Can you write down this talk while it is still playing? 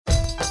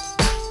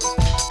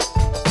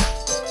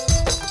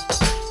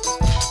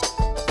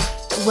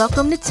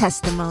Welcome to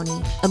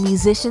Testimony, a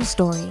musician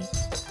story.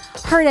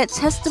 Heard at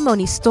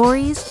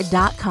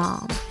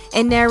testimonystories.com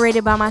and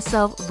narrated by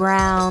myself,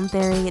 Brown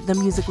Theory, the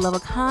music lover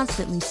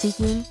constantly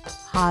seeking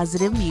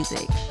positive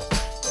music.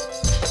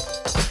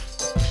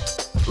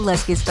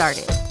 Let's get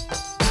started.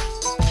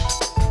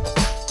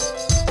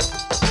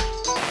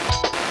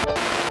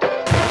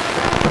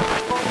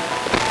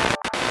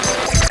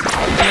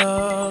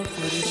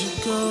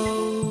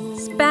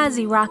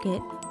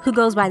 Spzrkt, who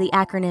goes by the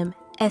acronym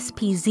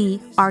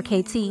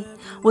Spzrkt,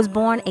 was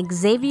born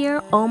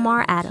Xavier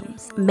Omar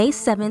Adams, May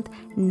 7th,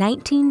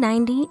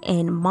 1990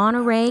 in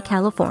Monterey,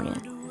 California.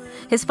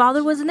 His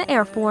father was in the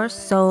Air Force,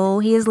 so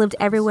he has lived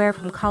everywhere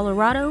from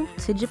Colorado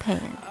to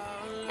Japan.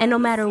 And no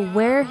matter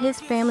where his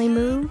family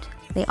moved,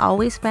 they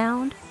always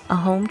found a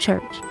home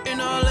church. In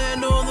our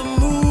land on the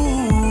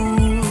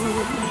move,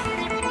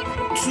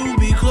 to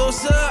be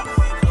closer,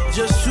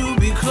 just to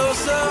be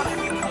closer.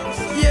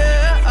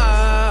 Yeah,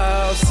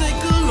 I'll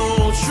take a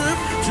long trip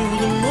to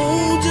the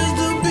moon just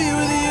to be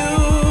with you.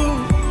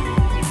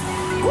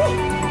 Woo.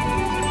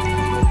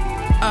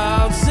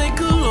 I'll take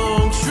a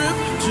long trip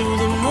to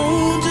the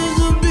moon just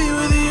to be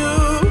with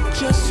you.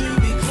 Just to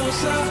be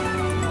closer,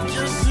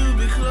 just to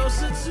be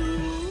closer to.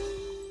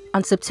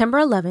 On September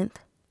 11th,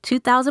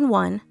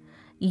 2001,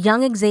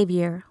 young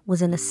Xavier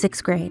was in the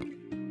 6th grade.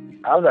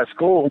 I was at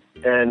school,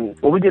 and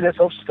what we did in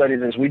social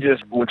studies is we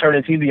just would turn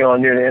the TV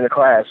on near the end of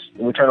class,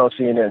 and we'd turn on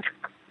CNN.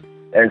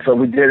 And so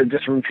we did it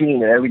just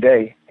routine every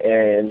day,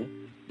 and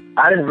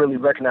I didn't really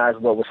recognize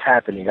what was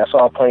happening. I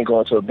saw a plane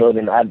go into a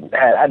building.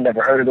 I'd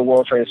never heard of the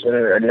World Trade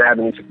Center. It didn't have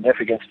any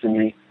significance to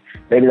me.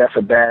 Maybe that's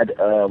a bad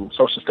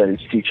social studies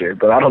teacher,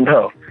 but I don't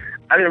know.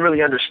 I didn't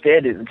really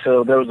understand it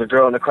until there was a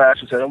girl in the class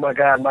who said, "Oh my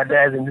God, my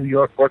dad's in New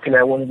York working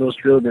at one of those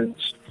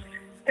buildings."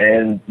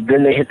 And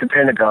then they hit the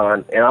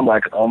Pentagon, and I'm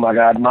like, "Oh my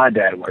God, my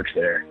dad works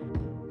there."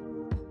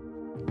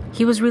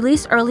 He was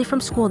released early from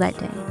school that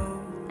day,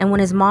 and when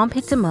his mom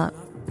picked him up,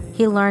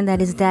 he learned that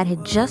his dad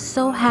had just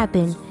so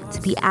happened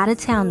to be out of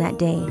town that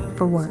day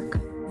for work.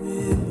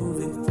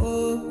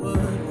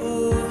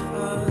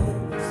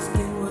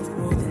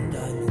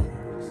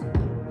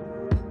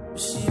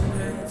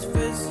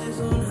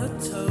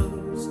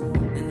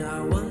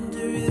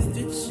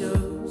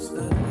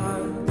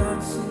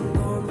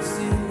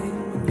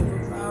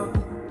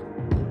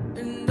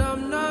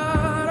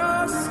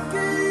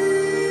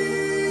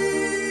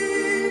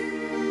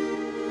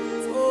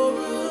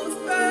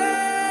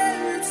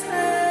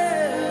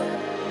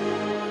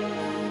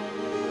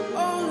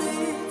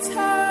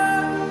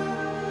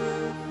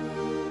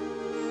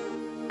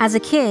 As a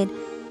kid,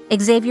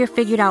 Xavier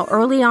figured out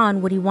early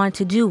on what he wanted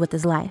to do with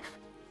his life.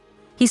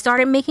 He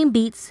started making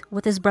beats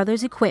with his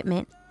brother's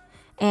equipment,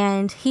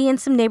 and he and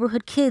some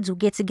neighborhood kids would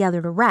get together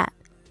to rap.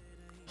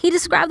 He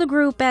described the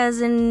group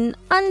as an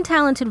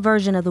untalented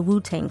version of the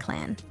Wu-Tang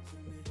Clan.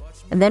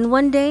 And then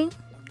one day,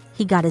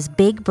 he got his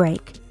big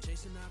break.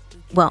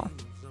 Well,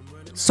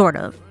 sort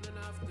of.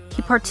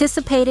 He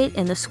participated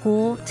in the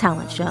school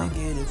talent show.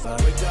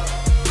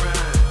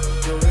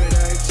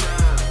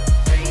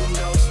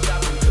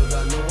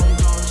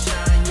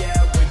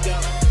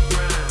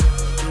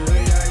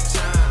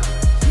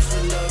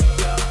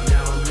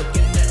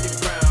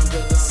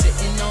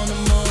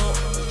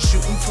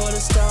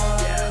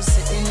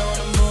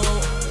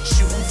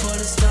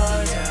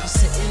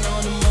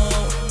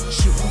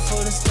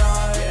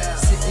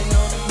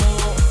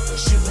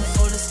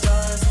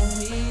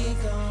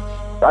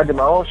 I did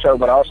my own show,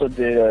 but I also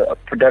did a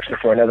production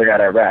for another guy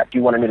that rapped. He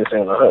wanted me to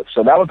sing on the hook.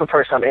 So that was the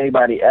first time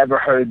anybody ever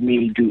heard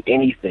me do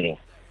anything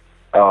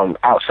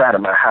outside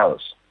of my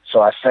house. So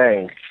I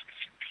sang,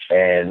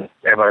 and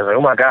everybody was like,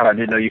 "Oh my God, I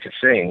didn't know you could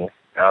sing."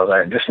 And I was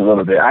like, "Just a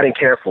little bit." I didn't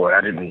care for it.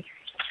 I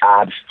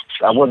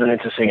wasn't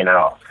into singing at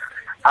all.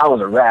 I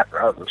was a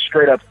rapper. I was a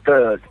straight up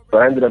thug,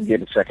 but I ended up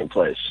getting second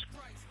place,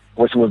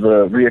 which was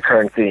a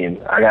reoccurring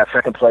theme. I got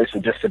second place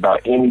in just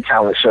about any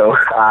talent show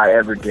I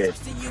ever did.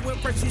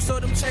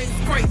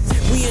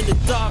 We in the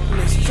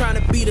darkness, trying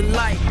to be the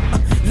light.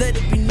 Let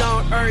it be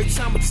known every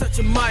time I touch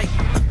a mic.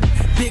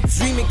 Big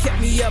dreaming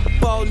kept me up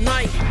all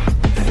night.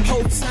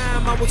 Whole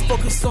time I was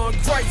focused on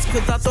Christ,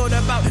 cause I thought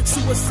about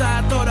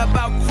suicide, thought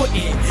about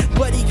quitting.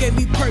 But he gave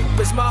me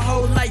purpose, my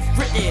whole life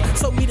written.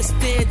 Told me to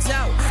stand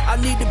out, I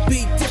need to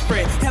be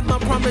different. Had my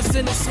promise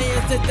in his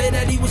hands the day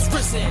that he was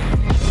risen.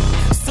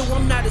 So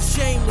I'm not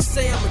ashamed to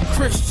say I'm a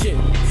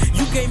Christian.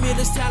 You gave me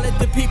this talent,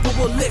 the people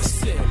will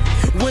listen.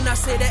 When I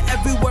say that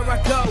everywhere I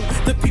go,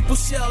 the people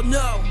shall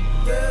know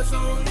there's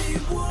only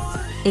one.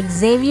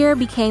 Xavier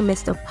became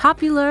Mr.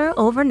 Popular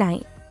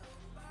overnight.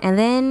 And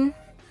then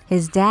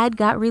his dad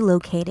got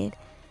relocated,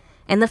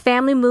 and the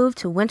family moved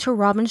to Winter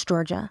Robins,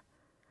 Georgia.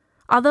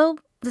 Although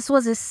this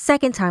was his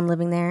second time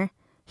living there,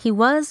 he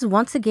was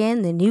once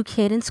again the new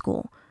kid in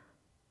school,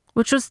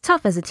 which was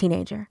tough as a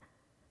teenager.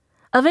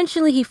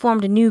 Eventually, he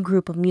formed a new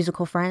group of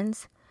musical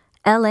friends,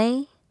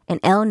 LA and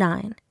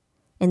L9,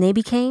 and they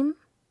became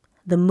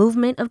the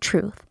Movement of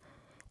Truth,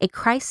 a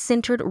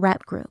Christ-centered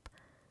rap group.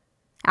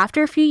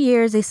 After a few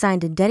years, they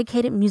signed a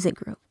dedicated music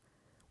group,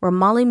 where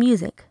Molly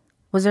Music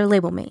was their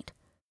label mate.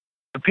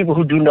 the people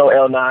who do know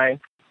L9,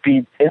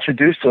 be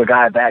introduced to a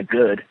guy that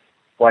good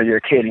while you're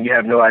a kid and you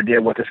have no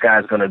idea what this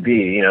guy's going to be.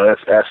 You know,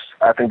 that's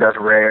I think that's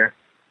rare.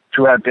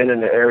 To have been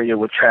in the area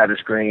with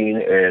Travis Green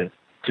and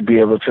to be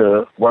able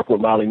to work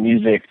with Molly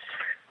Music,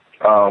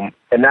 and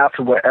now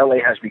to what LA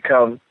has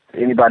become.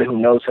 Anybody who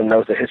knows him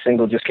knows that his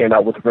single just came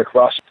out with Rick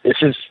Ross.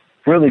 It's just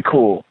really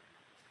cool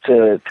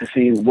to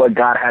see what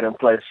God had in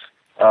place,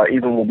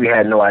 even when we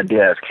had no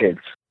idea as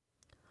kids.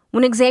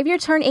 When Xavier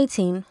turned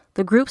 18,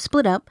 the group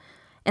split up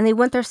and they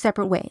went their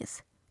separate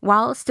ways,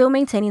 while still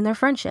maintaining their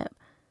friendship.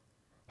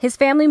 His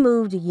family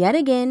moved yet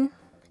again,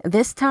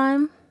 this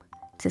time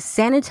to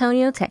San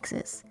Antonio,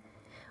 Texas,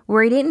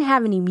 where he didn't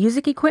have any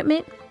music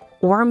equipment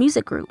or a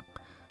music group.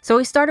 So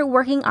he started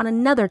working on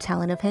another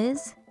talent of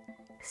his,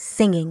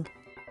 singing.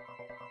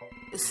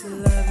 It's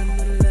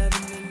 11:11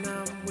 and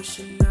I'm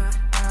wishing I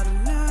had a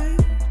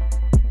life,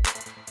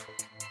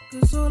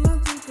 'cause all I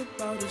think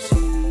about is you.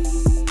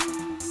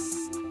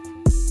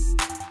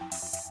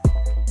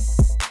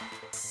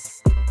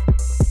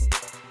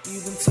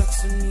 You've been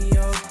texting me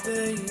all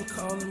day and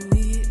calling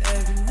me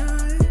every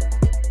night,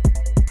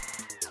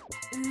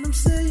 and I'm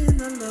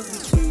saying I love you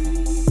too.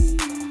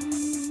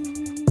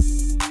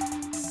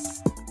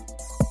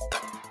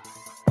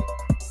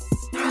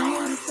 I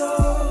never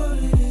thought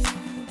it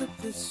ended up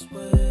this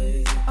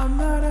way. I'm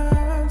not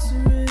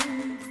answering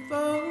the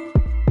phone.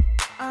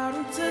 I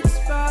don't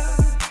text back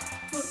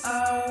for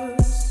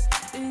hours,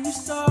 and you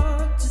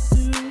start to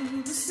do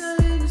the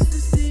same. Is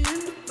this the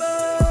end of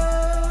us?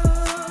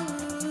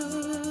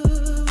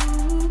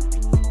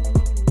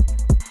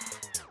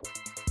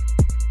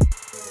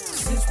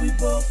 Since we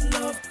both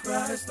love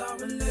Christ, our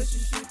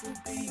relationship will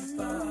be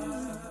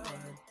fine.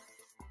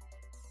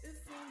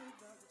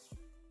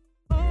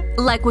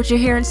 Like what you're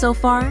hearing so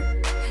far?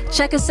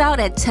 Check us out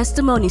at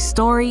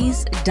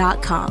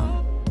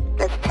testimonystories.com.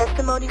 That's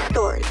testimony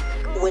stories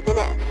with an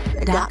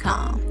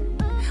S.com.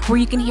 Where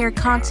you can hear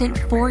content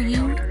for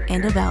you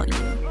and about you.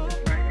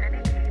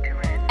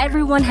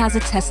 Everyone has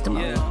a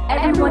testimony.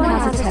 Everyone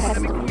has a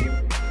testimony.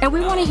 And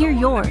we want to hear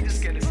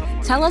yours.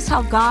 Tell us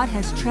how God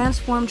has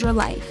transformed your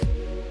life.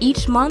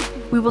 Each month,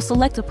 we will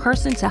select a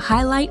person to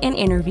highlight and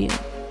interview.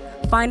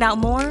 Find out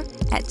more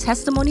at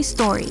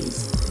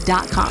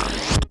testimonystories.com.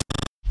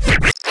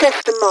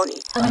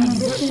 Testimony. A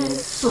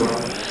musician's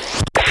story.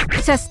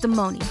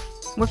 Testimony,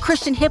 where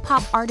Christian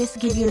hip-hop artists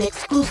give you an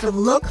exclusive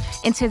look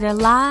into their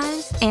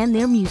lives and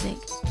their music.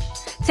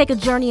 Take a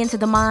journey into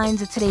the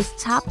minds of today's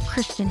top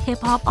Christian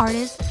hip-hop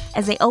artists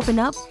as they open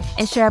up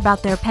and share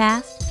about their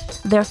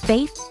past, their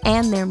faith,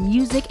 and their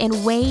music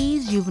in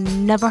ways you've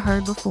never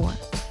heard before.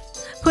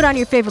 Put on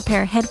your favorite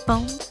pair of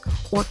headphones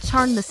or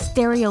turn the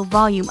stereo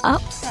volume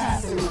up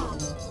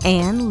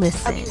and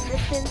listen. A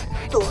musician's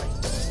story.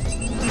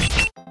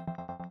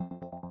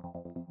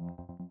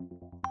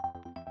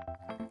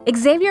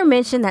 Xavier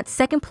mentioned that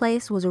second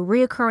place was a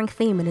reoccurring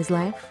theme in his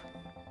life.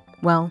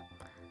 Well,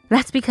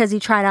 that's because he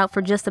tried out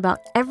for just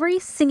about every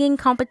singing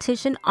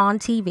competition on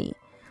TV,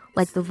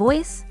 like The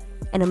Voice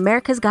and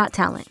America's Got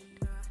Talent.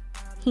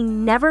 He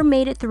never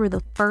made it through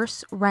the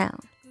first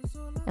round.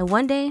 And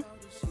one day,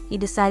 he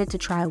decided to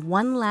try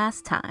one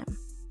last time.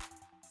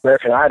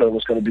 American Idol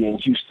was going to be in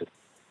Houston.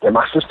 And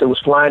my sister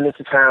was flying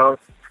into town.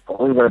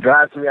 We were going to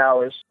drive 3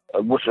 hours,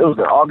 which it was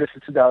in August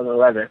of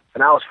 2011.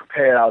 And I was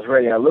prepared. I was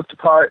ready. I looked the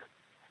part.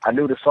 I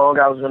knew the song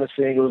I was going to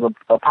sing. It was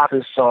a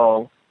popular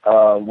song,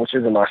 which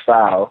isn't my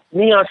style.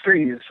 Neon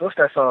Streets. What's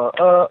that song?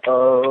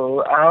 Uh-oh,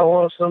 I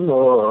want some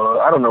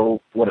more. I don't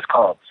know what it's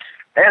called.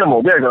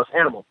 Animal. There it goes.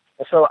 Animal.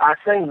 And so I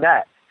sang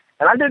that.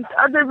 And I did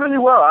really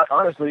well.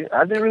 Honestly,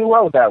 I did really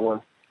well with that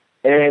one.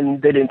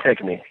 And they didn't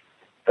take me.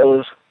 It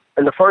was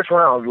in the first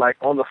round, like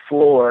on the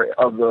floor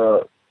of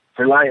the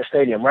Reliance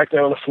Stadium, right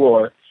there on the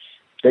floor.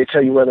 They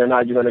tell you whether or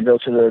not you're going to go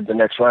to the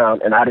next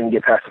round, and I didn't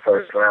get past the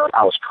first round.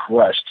 I was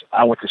crushed.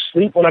 I went to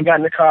sleep when I got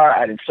in the car.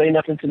 I didn't say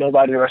nothing to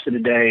nobody the rest of the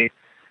day.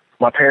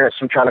 My parents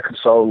were trying to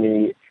console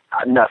me.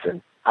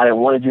 Nothing. I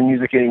didn't want to do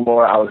music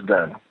anymore. I was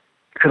done.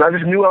 Because I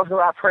just knew I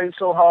prayed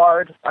so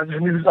hard. I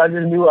just knew I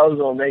was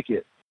going to make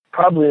it.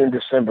 Probably in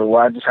December,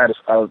 where I just had a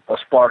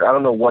spark. I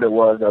don't know what it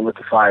was that lit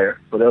the fire,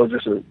 but there was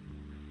a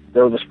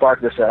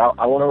spark that said,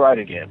 I want to write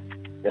again.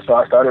 And so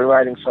I started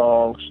writing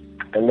songs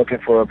and looking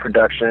for a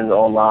production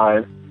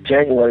online.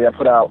 January, I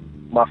put out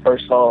my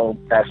first song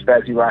at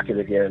Spzrkt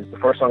again. The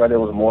first song I did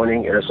was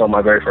Morning, and it's on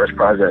my very first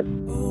project.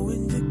 Oh,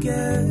 and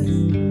again,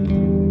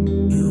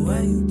 you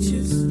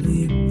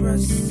anxiously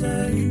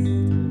present.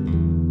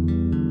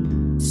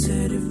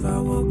 Said if I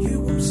woke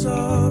you, I'm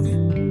sorry.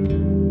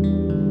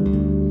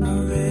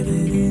 I read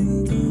it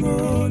in the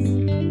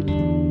morning.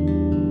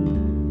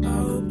 I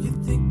hope you're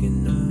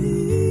thinking of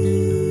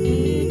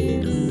me.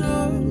 I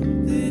know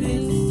that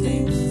it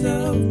seems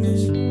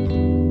selfish,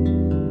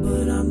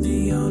 but I'm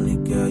the only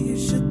girl you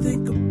should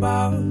think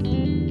about.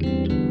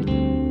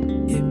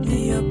 Hit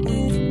me up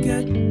when you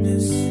get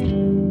this.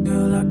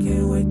 Girl, I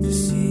can't wait to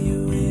see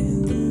you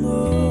in the morning.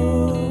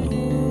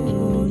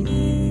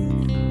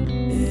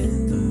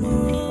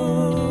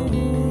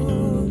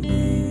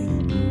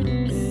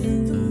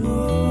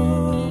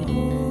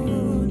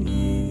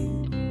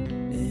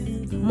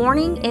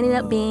 ended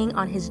up being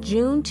on his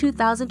June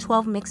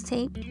 2012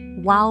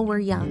 mixtape, While We're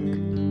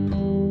Young.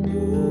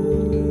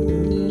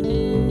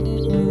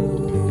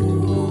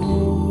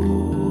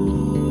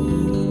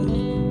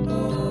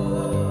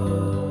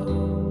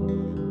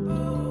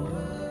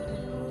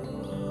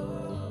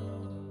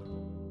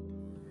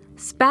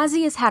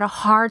 Spazzy has had a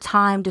hard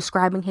time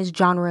describing his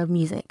genre of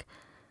music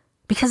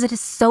because it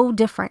is so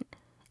different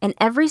and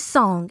every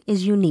song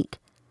is unique,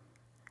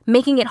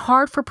 making it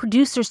hard for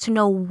producers to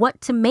know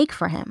what to make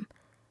for him.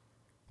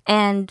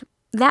 And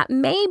that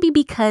may be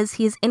because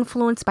he is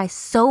influenced by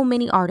so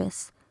many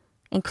artists,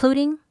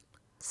 including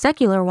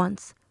secular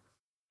ones.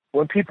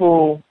 When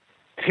people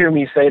hear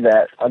me say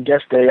that, I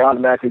guess they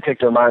automatically take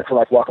their mind to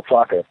like Waka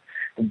Flocka.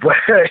 But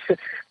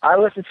I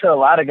listen to a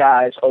lot of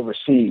guys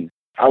overseas.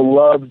 I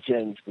love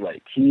James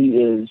Blake. He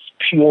is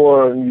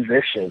pure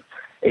musician.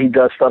 He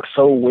does stuff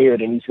so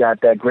weird, and he's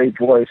got that great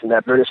voice and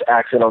that British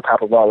accent on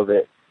top of all of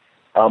it.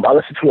 I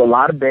listen to a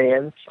lot of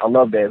bands. I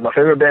love bands. My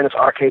favorite band is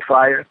Arcade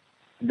Fire.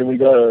 Then we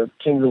go to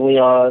Kings of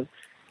Leon.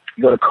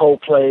 We go to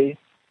Coldplay.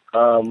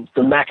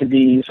 The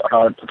Maccabees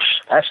are...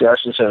 Actually, I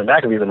should say the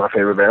Maccabees are my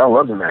favorite band. I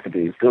love the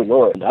Maccabees. Good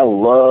Lord. I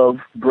love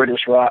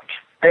British rock.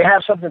 They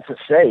have something to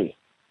say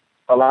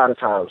a lot of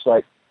times.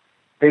 Like,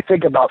 they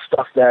think about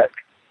stuff that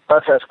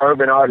us as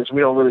urban artists,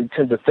 we don't really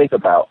tend to think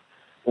about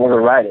when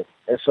we're writing.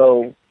 And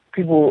so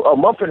people,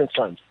 Mumford &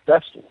 Sons,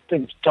 that's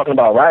talking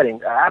about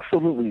writing. I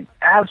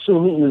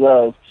absolutely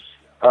love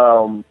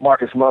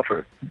Marcus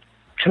Mumford.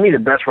 To me, the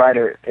best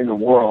writer in the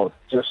world.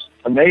 Just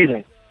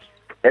amazing.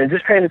 And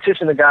just paying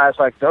attention to guys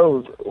like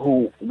those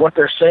who, what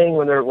they're saying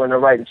when they're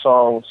writing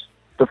songs,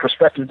 the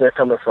perspective they're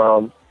coming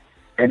from,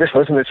 and just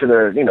listening to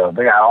their, they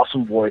got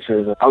awesome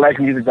voices. I like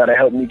music that'll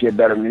help me get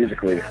better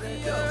musically.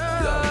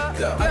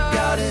 I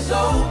got it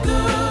so good.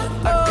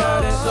 I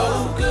got it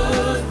so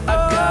good. I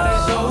got it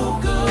so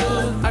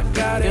good. I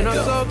got it. Can I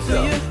talk to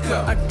you?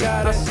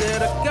 I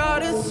said I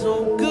got it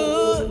so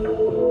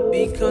good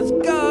because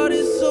God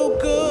is so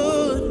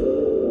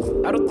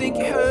good. I don't think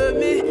you heard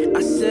me.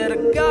 I said I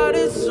got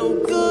it so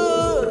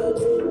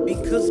good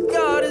because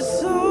God is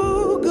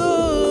so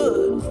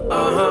good.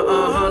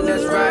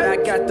 That's right. I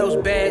got those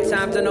bad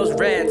times and those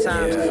rad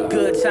times,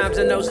 good times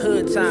and those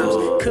hood times.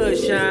 Could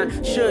shine,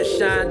 should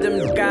shine.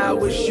 Them guy I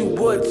wish you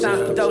would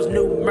times, but those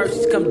new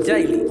mercies come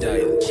daily.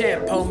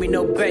 Champ, homie,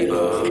 no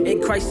Bailey. In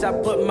Christ I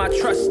put my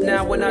trust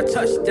now. When I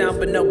touch down,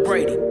 but no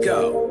Brady.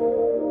 Go.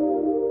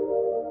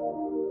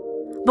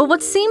 But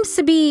what seems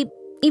to be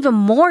even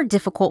more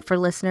difficult for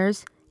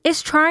listeners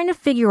is trying to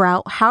figure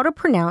out how to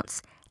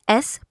pronounce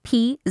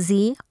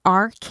Spzrkt.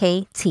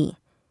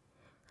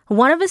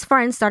 One of his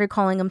friends started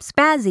calling him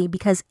Spazzy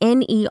because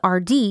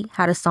Nerd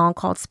had a song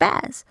called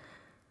Spaz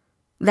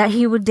that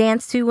he would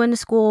dance to in the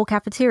school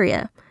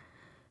cafeteria.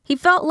 He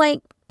felt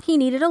like he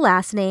needed a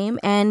last name,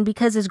 and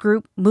because his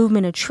group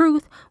Movement of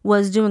Truth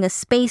was doing a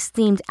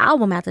space-themed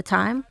album at the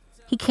time,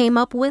 he came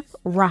up with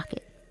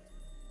Rocket.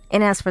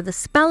 And as for the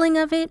spelling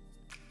of it,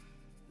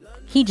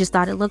 he just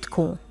thought it looked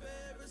cool.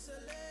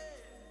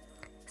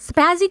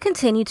 Spazzy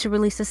continued to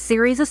release a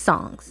series of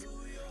songs,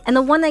 and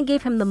the one that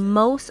gave him the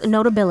most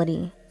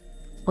notability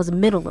was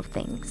Middle of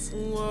Things.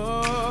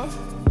 Whoa,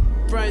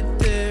 right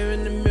there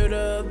in the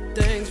middle of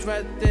things,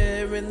 right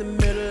there in the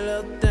middle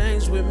of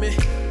things with me.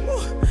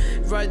 Woo,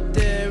 right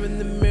there in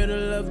the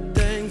middle of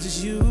things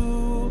is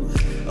you.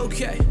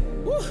 Okay,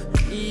 woo,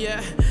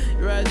 yeah,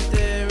 right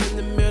there in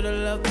the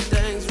middle of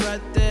things,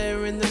 right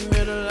there in the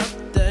middle of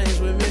things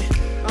with me.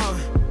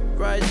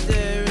 Right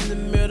there in the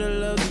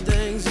middle of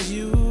things is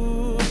you.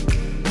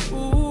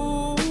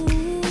 Ooh.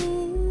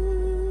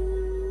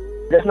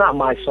 That's not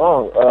my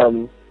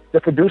song. The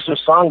producer,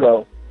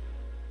 Songo,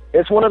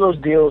 it's one of those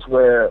deals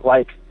where,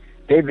 like,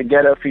 David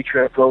Guetta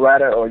featuring Flo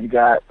Rida, or you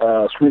got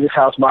Swedish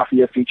House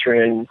Mafia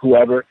featuring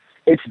whoever.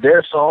 It's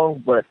their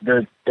song, but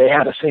they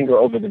had a singer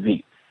over the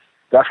beat.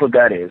 That's what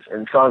that is.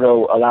 And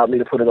Songo allowed me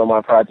to put it on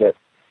my project.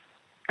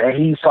 And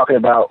he's talking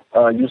about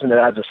using it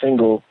as a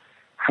single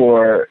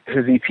for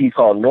his EP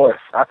called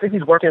North. I think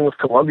he's working with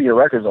Columbia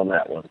Records on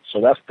that one.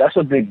 So that's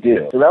a big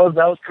deal. So that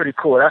was pretty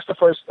cool. That's the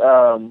first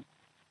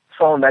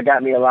song that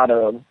got me a lot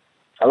of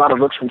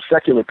looks from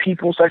secular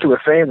people, secular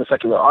fans, and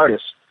secular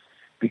artists,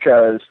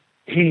 because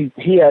he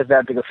has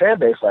that big a fan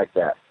base like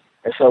that.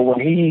 And so when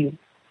he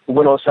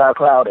went on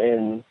SoundCloud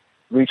and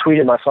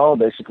retweeted my song,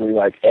 basically,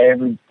 like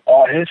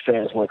all his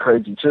fans went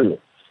crazy too.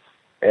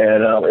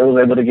 And it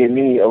was able to get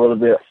me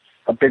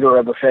a bigger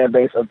of a fan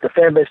base, of the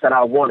fan base that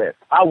I wanted.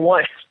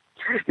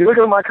 You look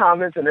at my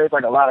comments and there's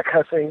like a lot of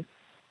cussing.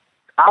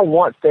 I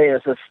want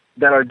fans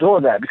that are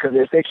doing that, because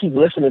if they keep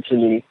listening to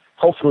me,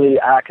 hopefully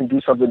I can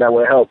do something that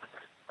will help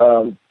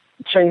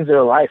change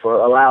their life,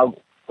 or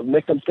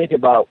make them think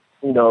about,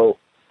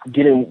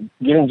 getting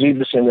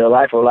Jesus in their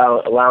life, or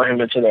allowing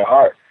him into their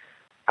heart.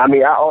 I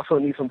mean, I also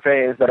need some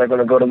fans that are going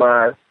to go to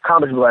my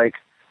comments like,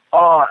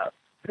 oh,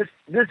 this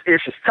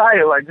ish is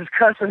tired, like just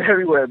cussing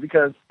everywhere,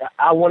 because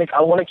I want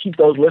to keep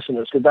those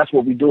listeners, because that's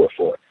what we do it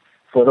for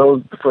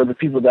the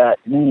people that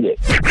need it.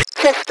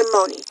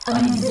 Testimony. A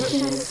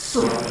musician's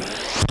story.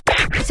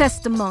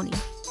 Testimony.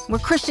 where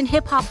Christian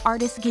hip-hop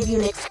artists give you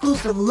an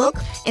exclusive look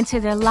into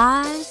their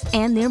lives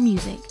and their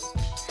music.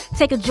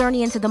 Take a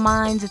journey into the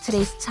minds of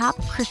today's top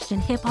Christian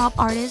hip-hop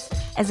artists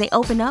as they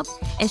open up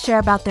and share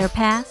about their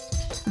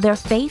past, their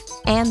faith,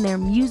 and their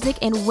music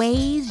in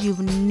ways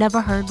you've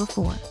never heard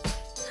before.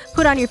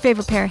 Put on your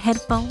favorite pair of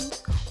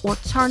headphones or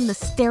turn the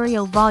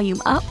stereo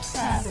volume up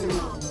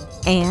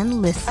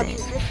and listen. A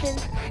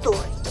musician's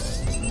story.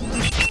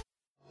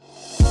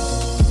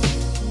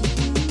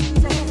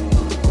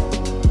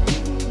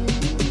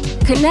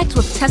 Connect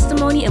with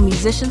Testimony, a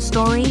Musician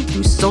Story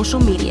through social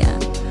media.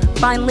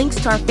 Find links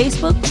to our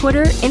Facebook,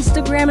 Twitter,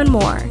 Instagram, and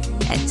more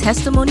at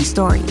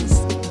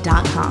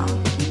testimonystories.com.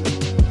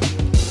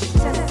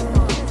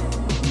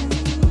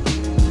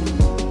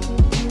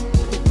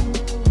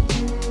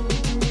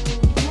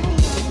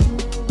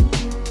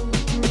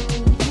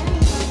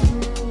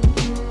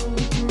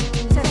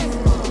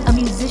 A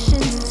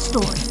musician's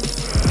story.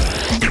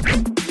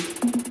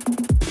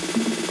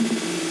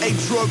 They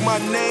drug my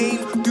name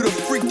through the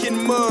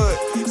freaking mud.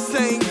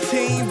 Same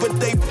team, but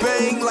they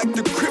bang like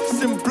the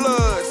Crips and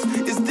Bloods.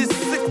 Is this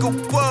sick or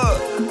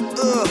what?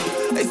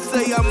 They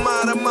say I'm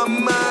out of my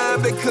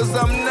mind because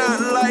I'm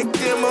not like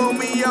them,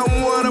 homie.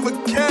 I'm one of a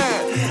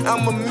kind.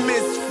 I'm a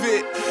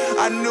misfit.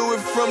 I knew it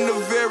from the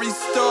very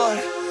start.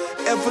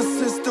 Ever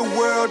since the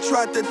world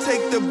tried to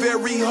take the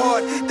very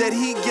heart that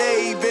he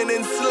gave and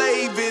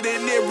enslave it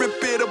and then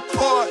rip it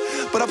apart.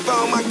 But I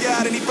found my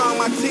God and he found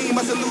my team.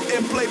 I salute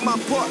and play my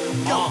part.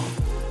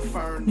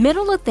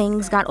 Middle of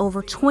Things got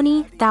over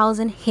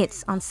 20,000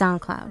 hits on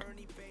SoundCloud.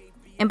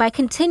 And by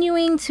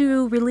continuing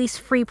to release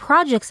free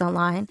projects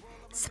online,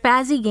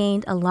 Spazzy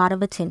gained a lot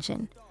of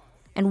attention.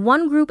 And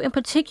one group in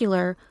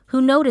particular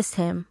who noticed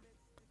him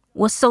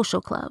was Social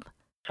Club.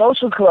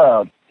 Social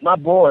Club, my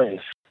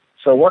boys.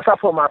 So once I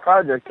put my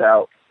project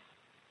out,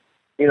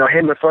 him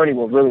and Fernie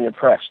were really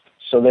impressed.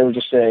 So they were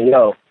just saying,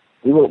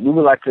 we would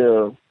like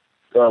to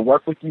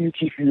work with you,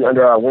 keep you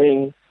under our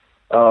wing,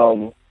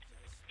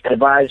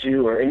 advise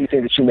you or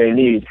anything that you may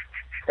need.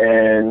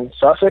 And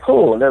so I said,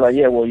 cool. And they're like,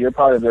 yeah, well, you're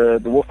part of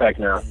the Wolfpack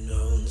now.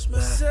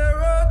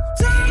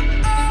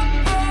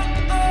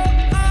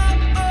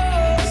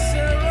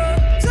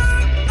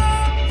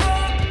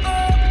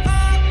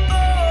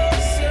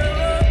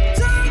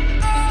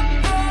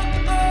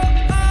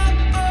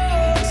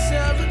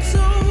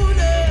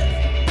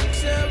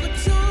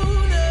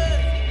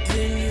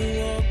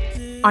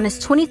 On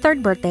his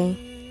 23rd birthday,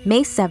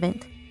 May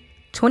 7th,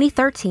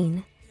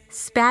 2013,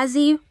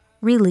 Spazzy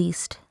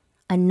released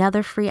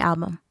another free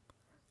album,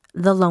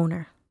 The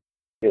Loner.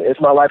 It's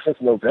my life since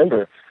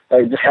November.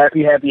 Like, just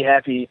happy.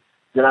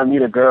 Then I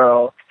meet a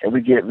girl, and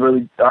we get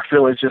our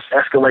feelings just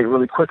escalate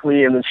really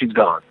quickly, and then she's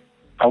gone.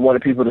 I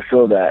wanted people to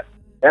feel that.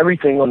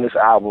 Everything on this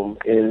album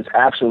is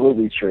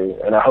absolutely true,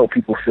 and I hope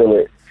people feel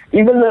it.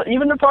 Even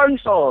the party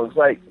songs,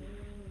 like,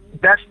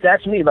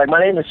 that's me. Like, my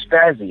name is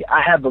Spazzy.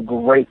 I have a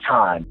great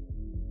time.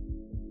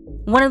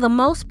 One of the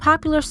most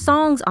popular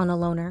songs on The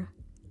Loner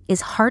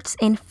is Hearts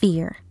in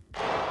Fear.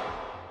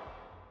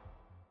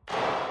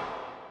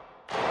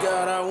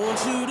 God, I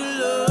want you to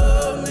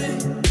love me.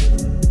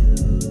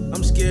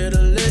 I'm scared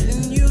of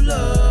letting you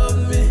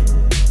love me.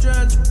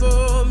 Try to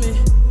for me,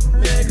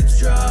 make it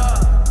try.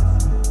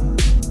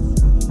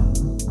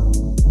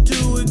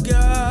 Do it,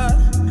 God.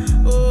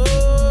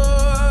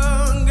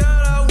 Oh,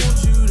 God, I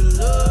want you to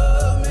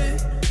love me.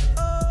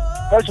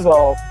 First of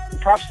all,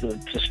 props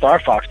to Star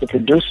Fox, the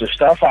producer.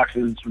 Star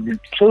Fox's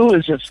 2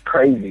 is just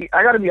crazy.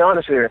 I got to be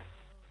honest here.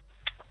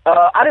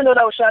 I didn't know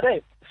that was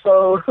Sade.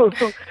 So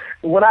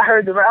when I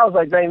heard the rap, I was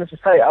like, dang, this is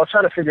tight. I was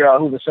trying to figure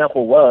out who the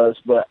sample was,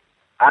 but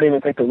I didn't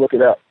even think to look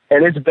it up.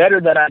 And it's better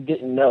that I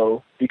didn't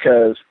know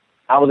because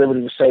I was able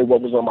to just say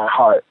what was on my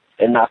heart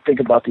and not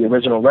think about the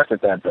original record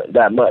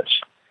that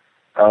much.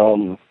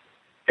 And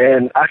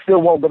I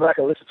still won't go back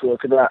and listen to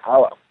it because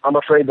I'm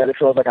afraid that it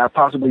feels like I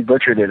possibly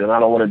butchered it, and I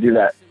don't want to do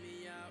that.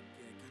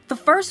 The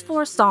first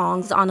 4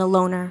 songs on The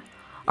Loner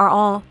are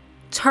all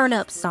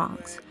turn-up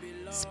songs.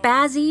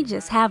 Spazzy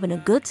just having a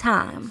good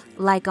time,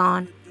 like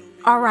on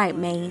All Right,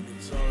 Maine.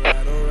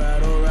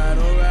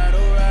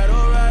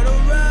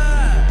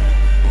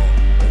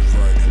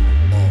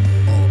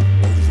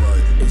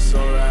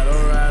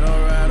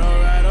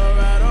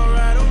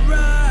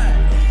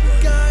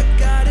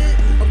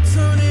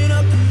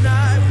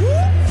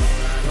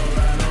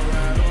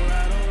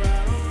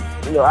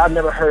 I've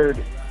never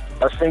heard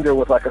a singer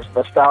with like a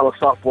style of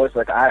soft voice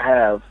like I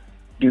have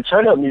do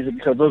turn-up music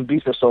because those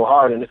beats are so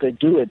hard, and if they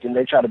do it, then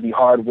they try to be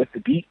hard with the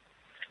beat.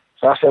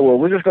 So I said, well,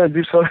 we're just gonna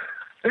do some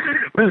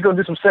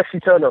sexy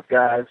turn-up,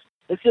 guys.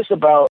 It's just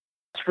about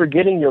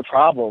forgetting your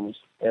problems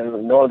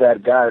and know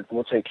that God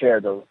will take care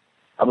of them.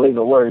 I believe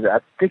the word. I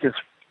think it's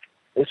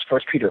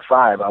 1 Peter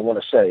 5. I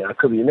want to say I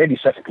could be maybe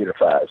 2 Peter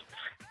 5.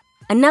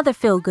 Another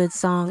feel-good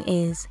song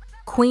is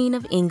Queen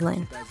of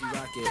England.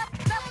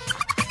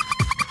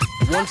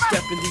 One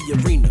step in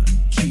the arena,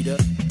 cheater.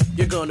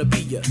 You're gonna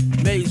be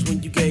amazed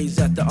when you gaze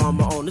at the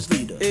armor on this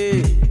leader.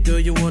 Hey, girl,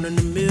 you're 1 in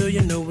a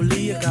million, no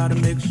Aaliyah. Gotta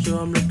make sure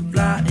I'm looking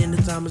fly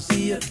anytime I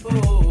see you.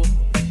 Oh,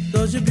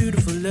 cause you're a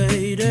beautiful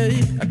lady.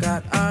 lady. I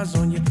got eyes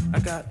on you. I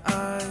got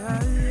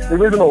eyes. The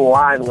original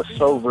line was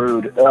so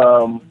rude.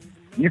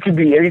 You can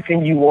be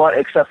anything you want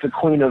except the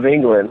Queen of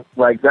England.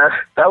 Like, that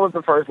was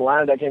the first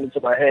line that came into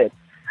my head.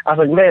 I was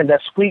like, man,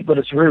 that's sweet, but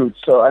it's rude,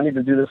 so I need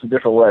to do this a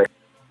different way.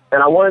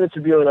 And I wanted it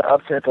to be on an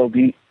up-tempo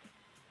beat.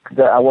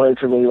 That I wanted it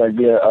to really, like,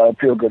 be a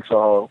feel-good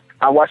song.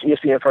 I watch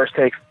ESPN First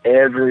Take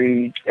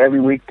every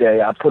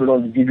weekday. I put it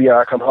on the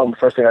DVR, I come home, the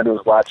first thing I do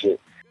is watch it.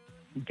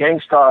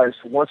 Gangstar's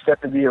One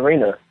Step in the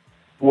Arena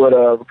would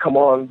come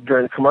on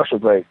during the commercial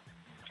break.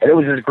 And it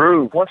was this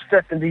groove. One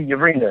step in the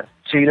arena,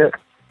 cheetah.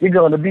 You're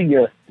going to be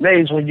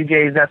amazed when you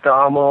gaze at the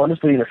arm on. This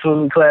being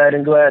fully clad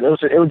and glad. It was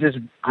just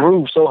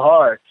groove so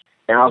hard.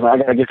 And I was like, I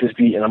got to get this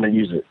beat and I'm going to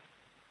use it.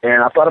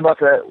 And I thought about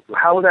that.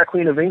 How would that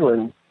Queen of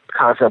England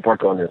concept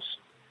work on this?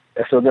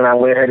 And so then I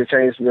went ahead and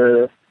changed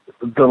the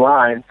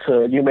line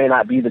to, you may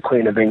not be the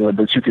Queen of England,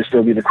 but you can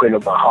still be the Queen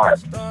of my heart.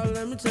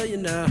 Let me tell you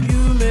now,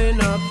 you may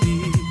not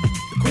be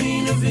the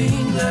Queen of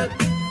England,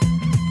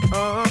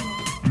 but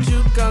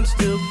you can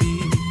still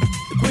be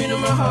the Queen of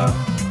my heart.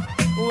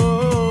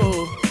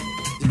 Whoa,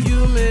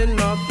 you may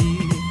not be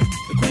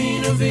the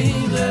Queen of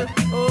England,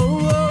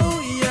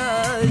 oh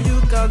yeah, you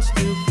can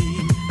still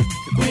be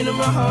the Queen of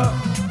my heart.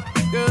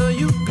 Girl,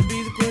 you could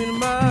be the Queen of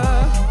my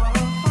heart.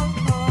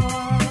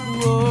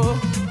 Whoa,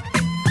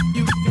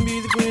 you can be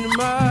the Queen of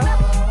my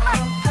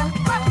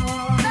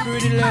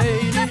pretty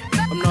lady.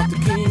 I'm not the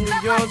king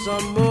of yours,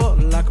 I'm more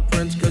like a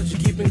prince, cause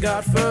you're keeping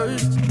God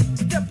first.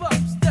 Step up,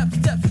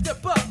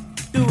 step up.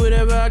 Do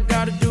whatever I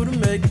gotta do to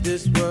make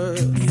this work.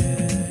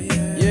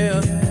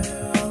 Yeah.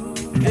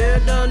 Hair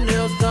done,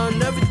 nails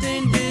done,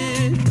 everything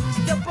did.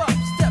 Step up,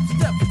 step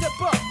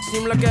up.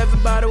 Seem like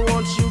everybody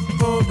wants you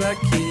for back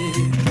kid.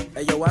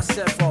 Hey yo, I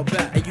said fall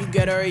back. And you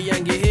get her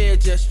young in here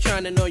just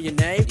trying to know your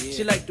name.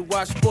 She like to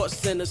watch Sports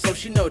Center, so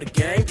she know the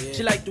game.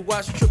 She like to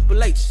watch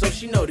Triple H, so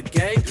she know the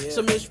game.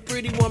 Some Miss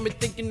Pretty Woman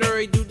thinking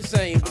her do the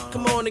same. But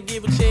come on and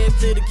give a chance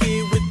to the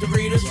kid with the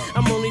readers.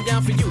 I'm only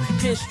down for you,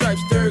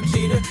 pinstripes, third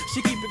cheater.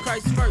 She keep it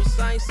Christ first.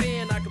 I ain't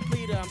saying I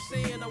complete her. I'm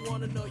saying I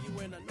wanna know you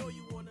and I know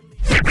you wanna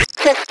leave.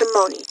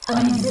 Testimony.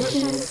 A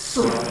musician's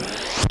story.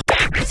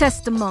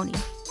 Testimony,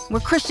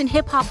 where Christian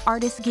hip-hop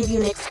artists give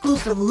you an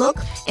exclusive look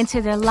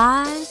into their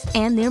lives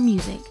and their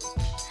music.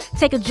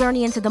 Take a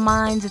journey into the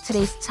minds of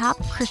today's top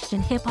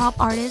Christian hip-hop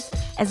artists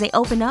as they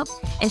open up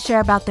and share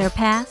about their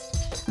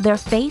past, their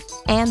faith,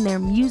 and their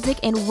music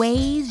in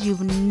ways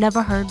you've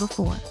never heard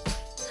before.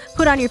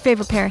 Put on your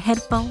favorite pair of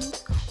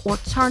headphones or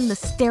turn the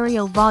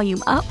stereo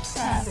volume up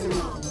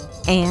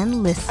and A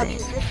listen.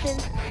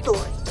 musician's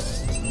story.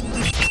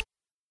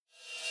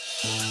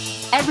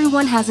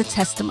 Everyone has a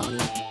testimony,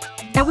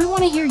 and we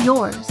want to hear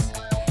yours.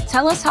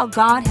 Tell us how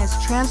God has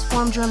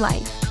transformed your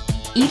life.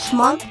 Each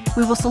month,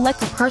 we will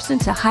select a person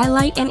to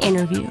highlight and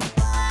interview.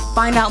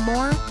 Find out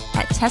more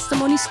at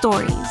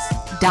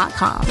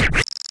testimonystories.com.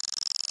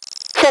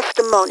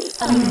 Testimony.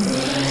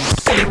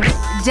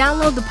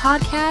 Download the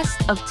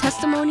podcast of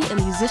Testimony, a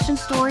Musician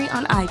Story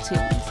on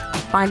iTunes.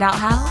 Find out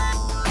how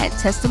at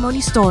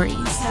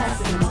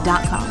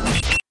testimonystories.com.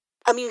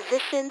 A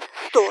musician's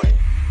story.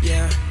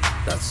 Yeah,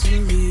 that's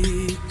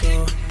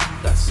illegal.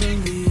 That's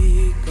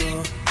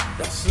illegal.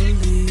 That's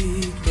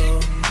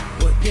illegal.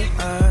 What your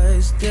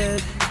eyes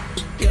did.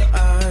 Your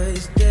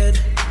eyes did.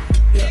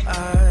 Your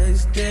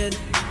eyes did.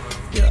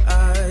 Your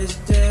eyes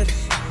did.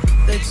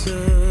 They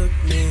took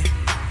me.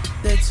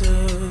 They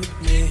took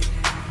me.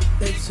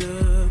 They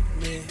took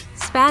me.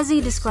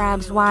 Spazzy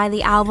describes why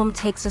the album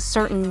takes a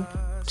certain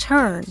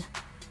turn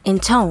in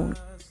tone.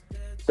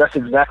 That's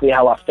exactly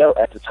how I felt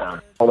at the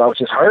time. I was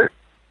just hurt.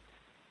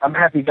 I'm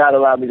happy God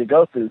allowed me to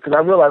go through, because I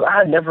realized I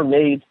had never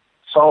made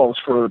songs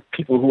for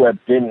people who had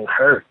been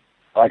hurt,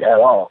 like, at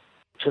all.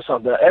 To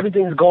something.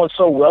 Everything's going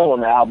so well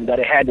on the album that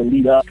it had to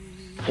lead up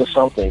to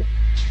something.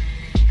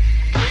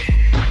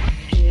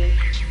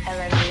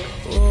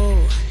 Oh,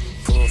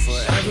 for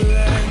forever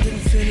and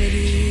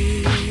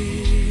infinity.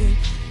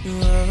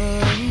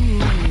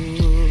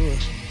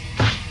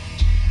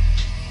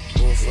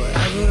 For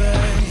forever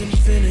and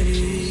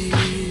infinity.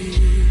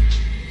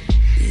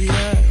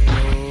 Yeah.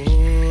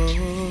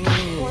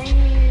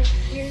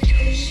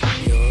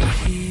 You're a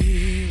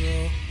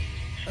hero.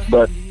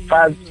 But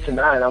 5 to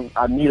 9,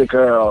 I meet a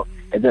girl,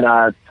 and then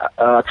I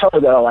tell her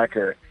that I like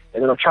her,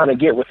 and then I'm trying to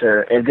get with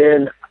her, and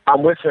then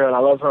I'm with her, and I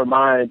love her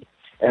mind,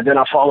 and then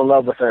I fall in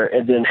love with her,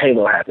 and then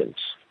Halo happens.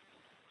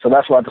 So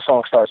that's why the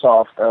song starts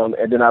off, and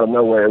then out of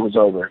nowhere, it was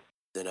over.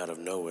 Then out of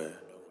nowhere,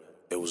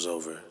 it was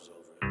over.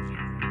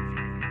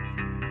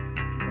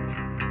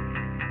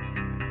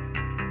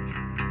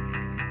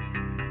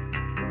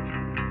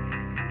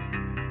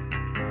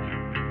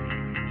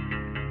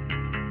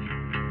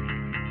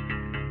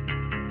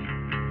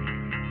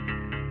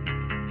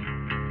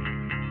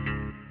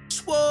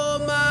 Swore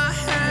my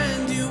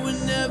hand you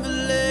would never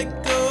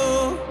let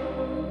go.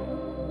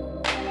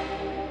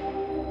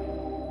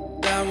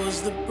 That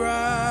was the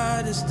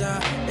brightest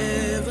I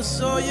ever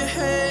saw your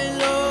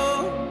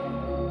halo.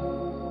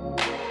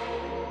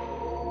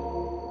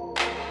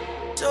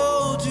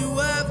 Told you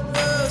at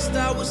first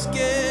I was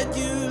scared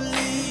you'd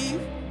leave.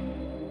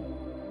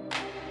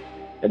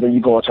 and then you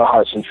go into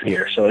Hearts in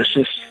Fear. So it's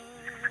just,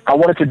 I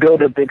wanted to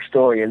build a big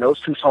story, and those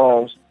two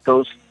songs,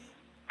 those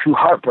two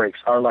heartbreaks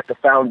are like the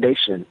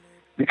foundation,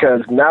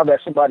 because now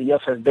that somebody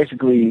else has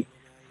basically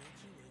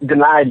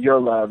denied your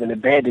love and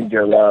abandoned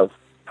your love,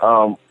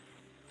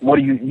 what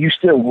do you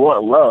still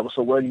want love,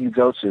 so where do you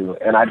go to?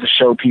 And I just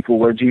show people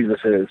where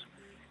Jesus is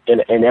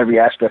in every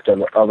aspect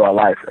of our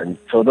life. And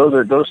so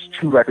those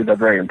two records are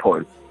very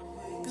important.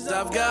 'Cause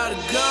I've got a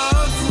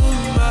God for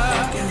my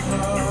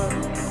heart,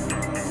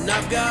 and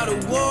I've got a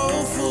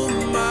woe for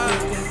my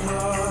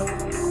heart.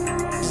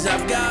 'Cause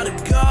I've got a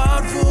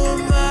God for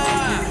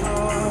my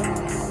heart,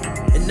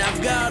 and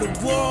I've got a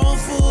woe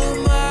for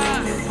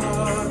my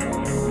heart.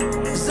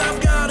 'Cause I've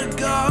got a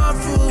God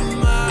for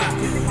my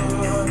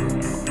heart,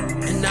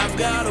 and I've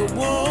got a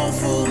woe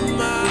for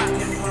my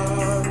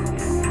heart.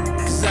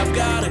 'Cause I've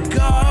got a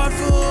God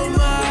for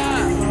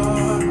my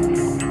heart,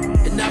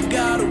 and I've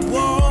got a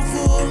woe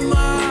for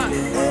my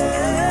heart.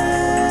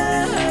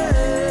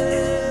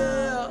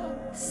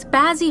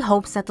 Spazzy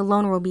hopes that The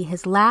Loner will be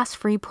his last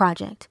free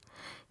project.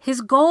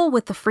 His goal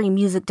with the free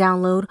music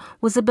download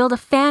was to build a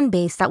fan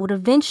base that would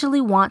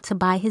eventually want to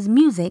buy his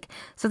music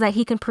so that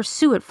he can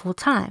pursue it full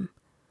time.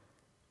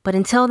 But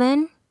until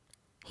then,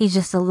 he's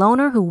just a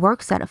loner who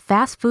works at a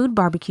fast food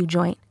barbecue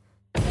joint.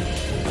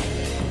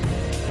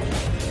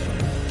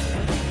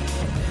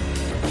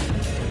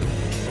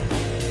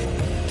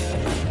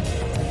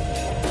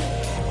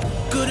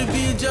 Could it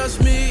be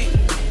just me?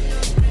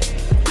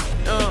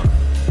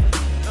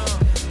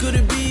 Could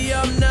it be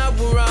I'm not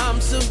where I'm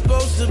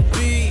supposed to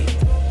be?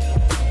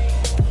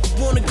 I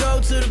wanna go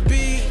to the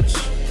beach,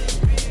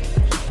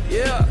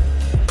 yeah.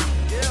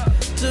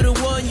 To the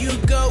one you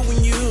go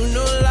when you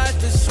know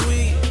life is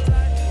sweet.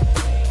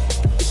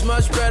 It's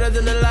much better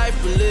than the life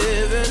we're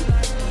living.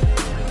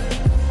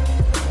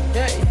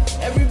 Hey,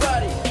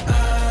 everybody. I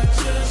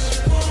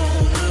just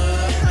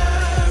wanna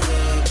have a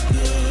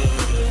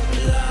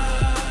good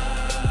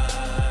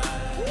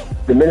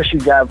life. The ministry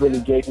God really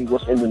gave me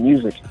was in the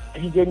music.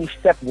 He gave me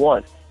step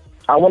one.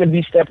 I want to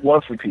be step one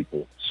for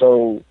people.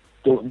 So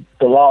the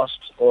lost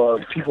or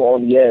people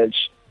on the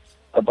edge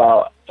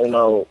about,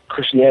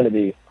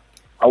 Christianity,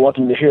 I want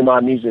them to hear my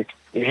music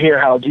and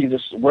hear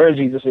where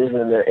Jesus is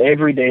in their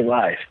everyday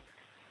life,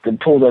 to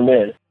pull them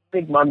in. I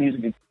think my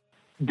music is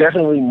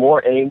definitely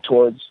more aimed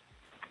towards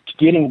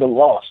getting the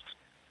lost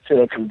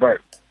to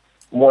convert,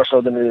 more so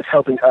than it is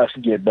helping us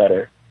get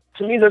better.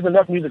 To me, there's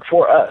enough music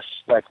for us.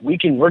 Like,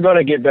 we're going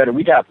to get better.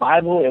 We got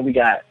Bible, and we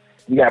got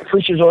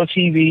preachers on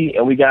TV,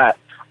 and we got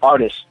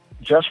artists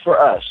just for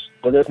us.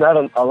 But there's not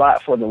a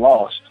lot for the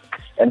lost.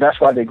 And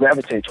that's why they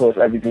gravitate towards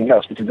everything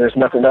else, because there's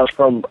nothing else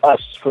from us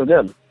for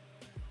them.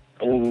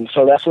 And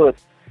so that's the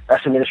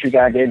ministry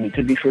God gave me,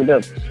 to be for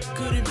them.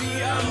 Could it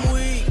be I'm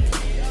weak?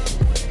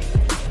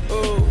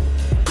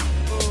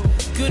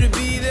 Could it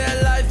be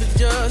that life is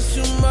just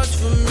too much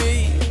for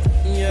me?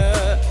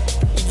 Yeah.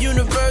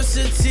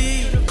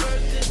 University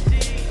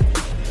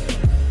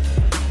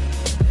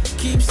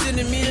keep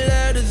sending me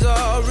letters,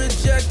 all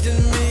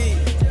rejecting me.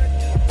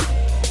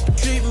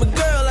 Treat my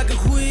girl like a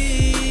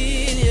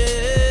queen,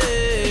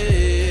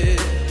 yeah.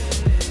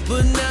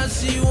 But now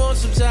she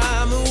wants some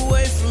time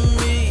away from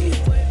me.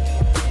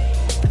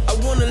 I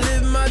wanna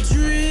live my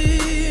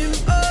dream,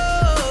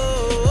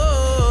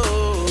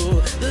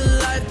 the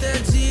life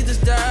that Jesus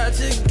died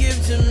to give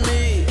to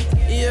me,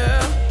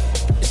 yeah.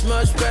 It's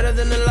much better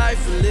than the life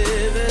we're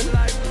living.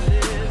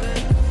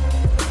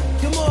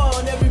 Come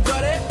on,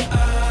 everybody.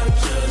 I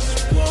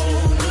just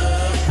wanna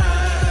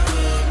have a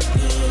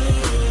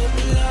good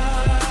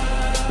life.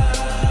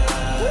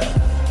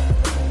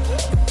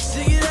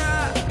 Sing it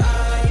out. I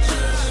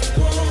just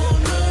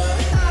wanna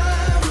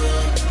have a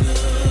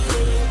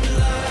good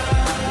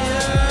life.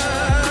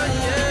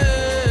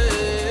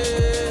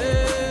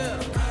 Yeah.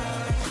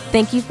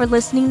 Thank you for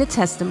listening to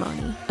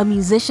Testimony, a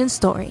musician's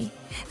story.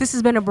 This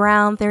has been a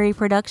Brown Theory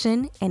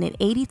production and an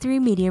 83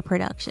 Media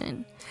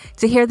production.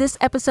 To hear this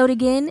episode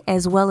again,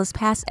 as well as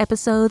past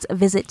episodes,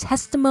 visit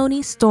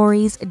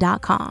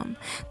testimonystories.com.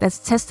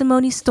 That's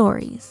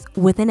testimonystories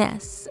with an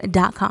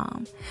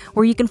S.com,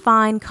 where you can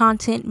find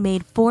content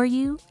made for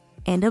you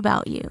and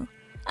about you.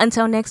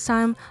 Until next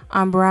time,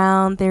 I'm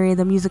Brown Theory,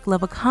 the music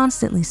lover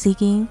constantly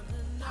seeking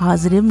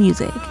positive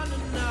music.